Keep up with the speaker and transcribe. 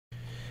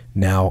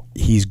Now,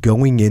 he's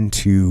going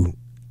into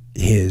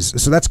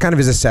so that's kind of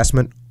his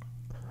assessment,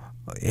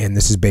 and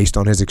this is based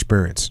on his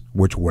experience,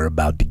 which we're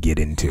about to get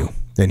into.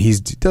 And he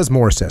does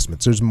more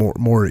assessments. There's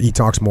more. He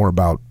talks more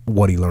about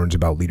what he learns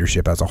about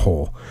leadership as a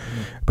whole.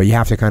 But you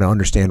have to kind of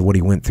understand what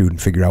he went through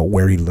and figure out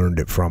where he learned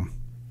it from.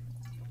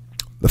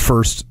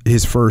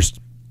 His first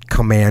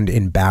command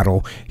in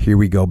battle, here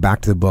we go,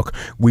 back to the book.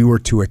 We were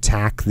to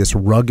attack this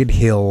rugged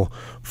hill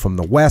from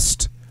the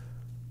west,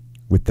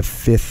 with the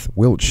 5th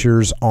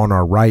Wiltshires on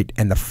our right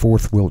and the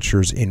 4th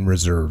Wiltshires in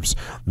reserves.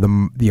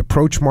 The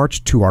approach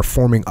march to our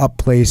forming up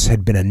place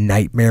had been a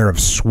nightmare of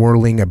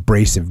swirling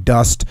abrasive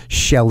dust,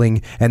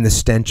 shelling, and the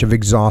stench of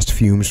exhaust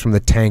fumes from the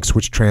tanks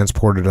which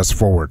transported us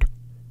forward.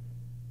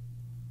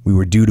 We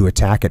were due to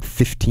attack at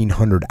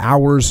 1500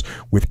 hours,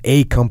 with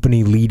A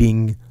Company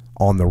leading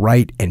on the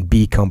right and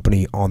B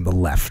Company on the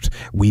left.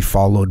 We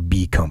followed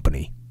B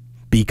Company.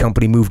 B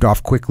Company moved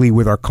off quickly,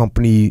 with our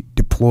company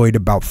deployed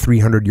about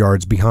 300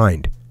 yards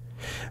behind.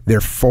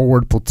 Their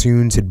forward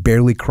platoons had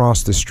barely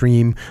crossed the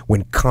stream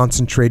when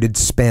concentrated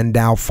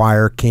Spandau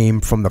fire came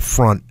from the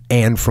front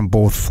and from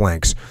both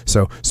flanks.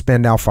 So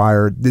Spandau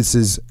fire, this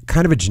is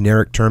kind of a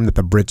generic term that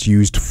the Brits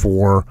used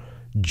for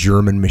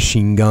German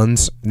machine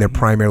guns. They're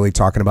primarily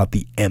talking about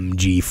the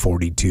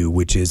MG-42,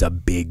 which is a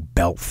big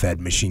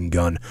belt-fed machine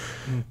gun.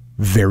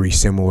 Very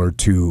similar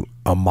to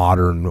a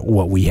modern,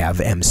 what we have,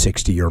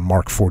 M60 or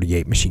Mark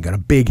 48 machine gun. A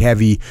big,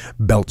 heavy,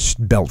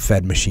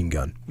 belt-fed machine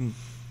gun,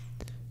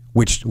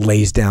 which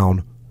lays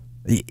down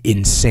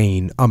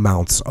insane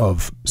amounts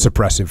of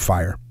suppressive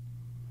fire.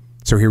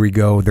 So here we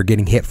go. They're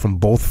getting hit from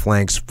both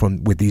flanks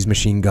with these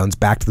machine guns.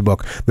 Back to the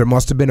book. There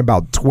must have been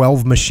about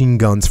 12 machine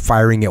guns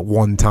firing at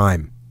one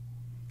time.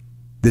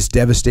 This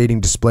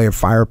devastating display of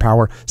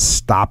firepower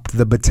stopped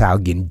the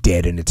battalion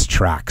dead in its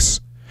tracks.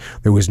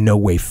 There was no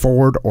way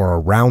forward or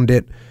around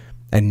it,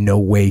 and no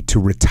way to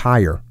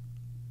retire.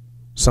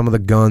 Some of the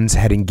guns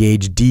had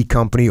engaged D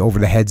Company over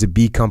the heads of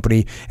B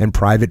Company, and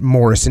Private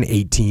Morrison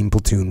 18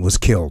 platoon was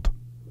killed.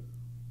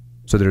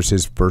 So there's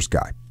his first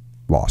guy,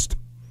 lost.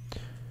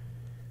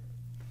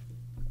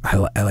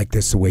 I like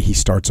this, the way he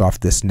starts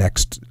off this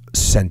next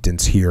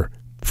sentence here.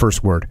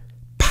 First word,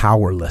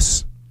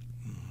 powerless.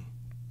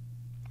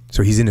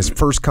 So he's in his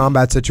first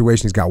combat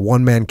situation. He's got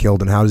one man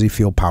killed, and how does he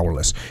feel?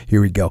 Powerless. Here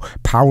we go.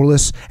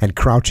 Powerless and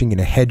crouching in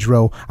a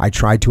hedgerow, I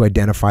tried to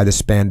identify the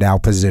Spandau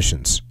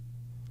positions.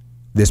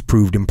 This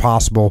proved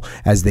impossible,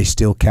 as they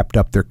still kept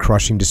up their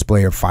crushing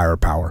display of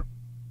firepower.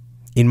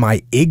 In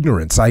my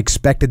ignorance, I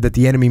expected that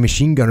the enemy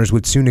machine gunners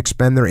would soon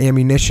expend their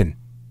ammunition.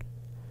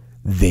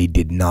 They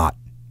did not.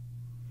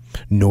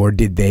 Nor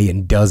did they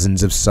in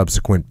dozens of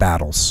subsequent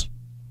battles.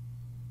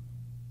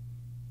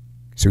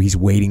 So he's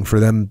waiting for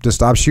them to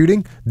stop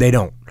shooting? They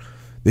don't.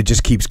 It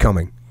just keeps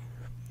coming.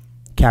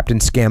 Captain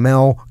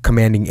Scammell,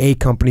 commanding A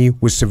Company,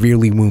 was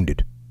severely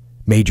wounded.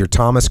 Major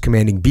Thomas,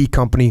 commanding B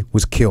Company,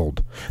 was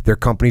killed. Their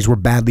companies were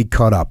badly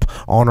cut up.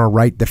 On our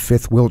right, the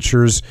 5th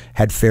Wiltshires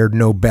had fared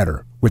no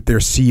better. With their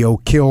CO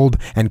killed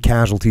and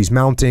casualties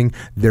mounting,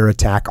 their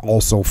attack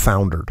also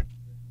foundered.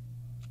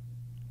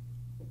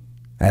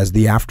 As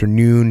the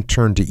afternoon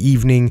turned to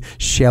evening,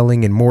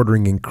 shelling and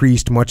mortaring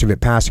increased, much of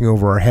it passing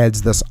over our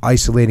heads, thus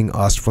isolating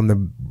us from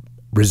the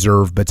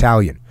reserve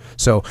battalion.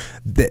 So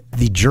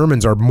the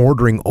Germans are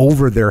mortaring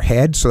over their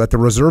heads so that the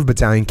reserve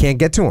battalion can't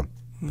get to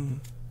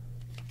them.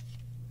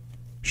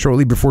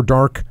 Shortly before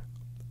dark,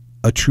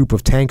 a troop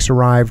of tanks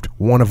arrived,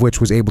 one of which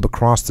was able to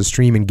cross the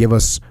stream and give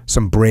us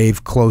some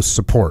brave, close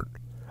support.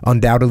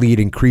 Undoubtedly,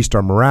 it increased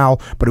our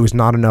morale, but it was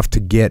not enough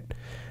to get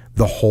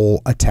the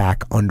whole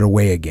attack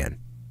underway again.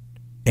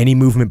 Any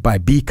movement by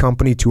B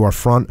Company to our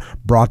front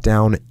brought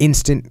down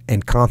instant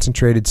and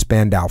concentrated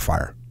Spandau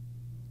fire.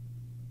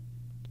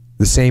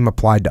 The same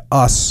applied to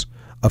us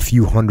a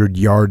few hundred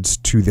yards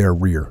to their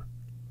rear.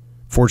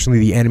 Fortunately,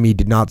 the enemy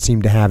did not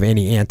seem to have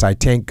any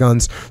anti-tank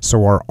guns,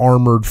 so our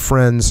armored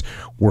friends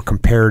were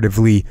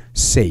comparatively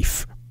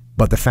safe.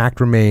 But the fact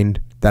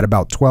remained that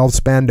about 12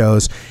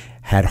 Spandaus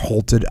had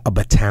halted a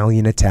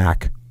battalion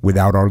attack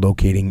without our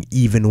locating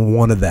even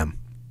one of them.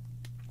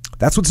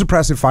 That's what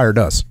suppressive fire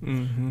does.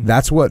 Mm-hmm.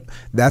 That's what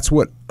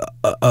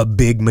a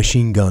big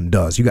machine gun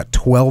does. You got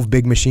 12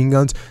 big machine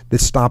guns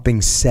that's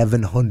stopping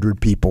 700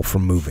 people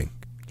from moving.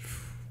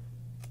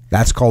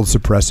 That's called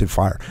suppressive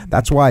fire.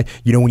 That's why,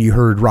 you know, when you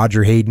heard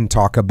Roger Hayden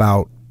talk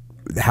about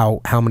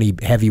how many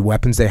heavy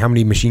weapons how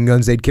many machine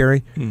guns they'd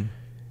carry,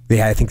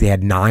 I think they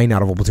had 9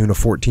 out of a platoon of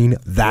 14.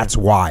 That's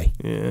why.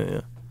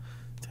 Yeah.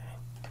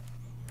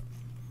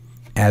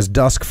 As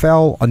dusk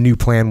fell, a new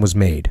plan was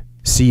made.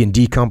 C and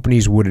D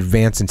companies would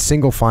advance in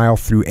single file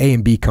through A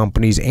and B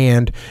companies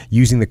and,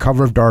 using the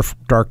cover of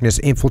darkness,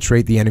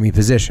 infiltrate the enemy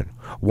position.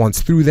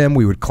 Once through them,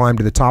 we would climb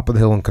to the top of the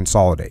hill and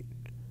consolidate.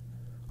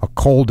 A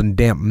cold and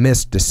damp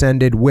mist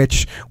descended,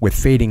 which, with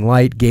fading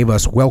light, gave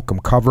us welcome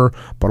cover,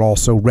 but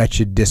also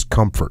wretched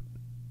discomfort.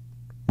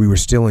 We were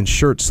still in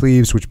shirt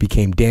sleeves, which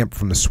became damp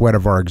from the sweat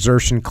of our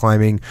exertion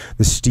climbing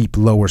the steep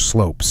lower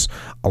slopes.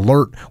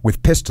 Alert,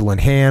 with pistol in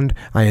hand,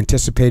 I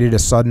anticipated a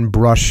sudden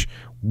brush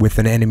with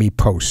an enemy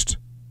post.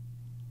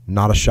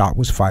 not a shot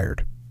was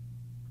fired.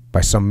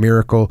 By some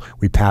miracle,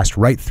 we passed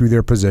right through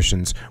their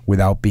positions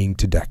without being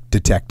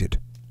detected.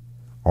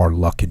 Our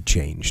luck had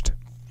changed.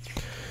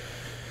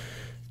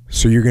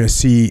 So you're going to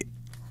see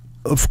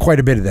quite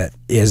a bit of that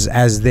is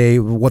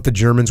what the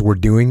Germans were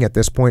doing at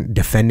this point,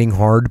 defending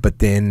hard, but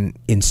then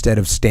instead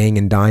of staying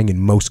and dying, in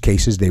most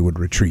cases, they would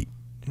retreat.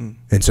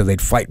 And so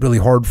they'd fight really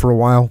hard for a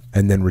while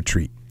and then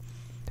retreat.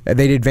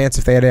 They'd advance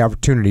if they had the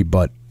opportunity,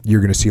 but you're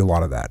going to see a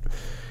lot of that.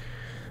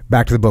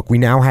 Back to the book. We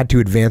now had to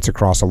advance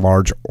across a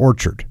large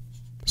orchard.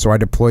 So I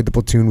deployed the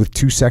platoon with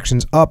 2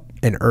 sections up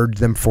and urged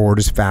them forward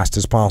as fast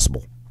as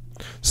possible.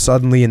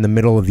 Suddenly, in the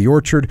middle of the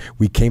orchard,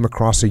 we came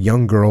across a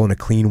young girl in a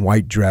clean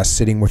white dress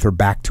sitting with her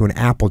back to an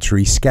apple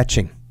tree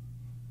sketching.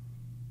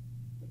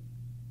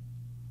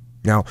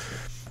 Now,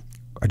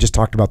 I just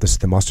talked about this,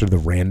 the muster, the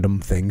random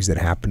things that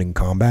happen in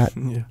combat,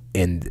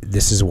 and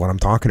this is what I'm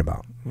talking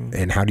about.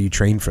 And how do you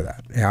train for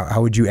that?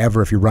 How would you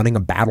ever, if you're running a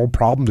battle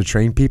problem to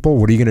train people,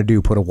 what are you going to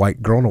do? Put a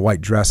white girl in a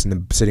white dress and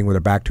then sitting with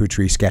her back to a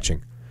tree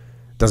sketching?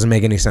 Doesn't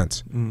make any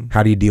sense.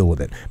 How do you deal with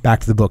it?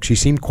 Back to the book. She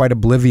seemed quite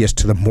oblivious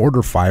to the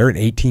mortar fire and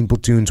 18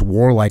 platoon's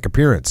warlike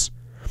appearance.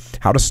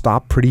 How to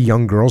stop pretty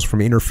young girls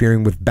from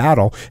interfering with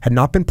battle had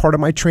not been part of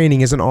my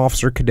training as an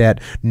officer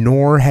cadet,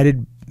 nor had it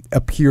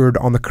appeared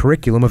on the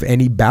curriculum of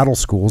any battle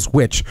schools,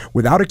 which,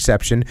 without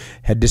exception,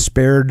 had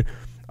despaired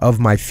of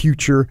my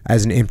future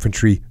as an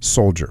infantry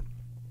soldier.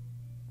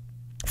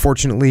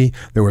 Fortunately,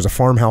 there was a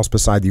farmhouse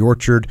beside the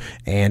orchard,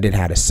 and it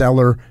had a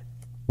cellar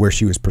where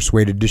she was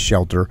persuaded to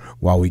shelter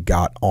while we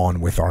got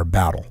on with our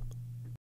battle.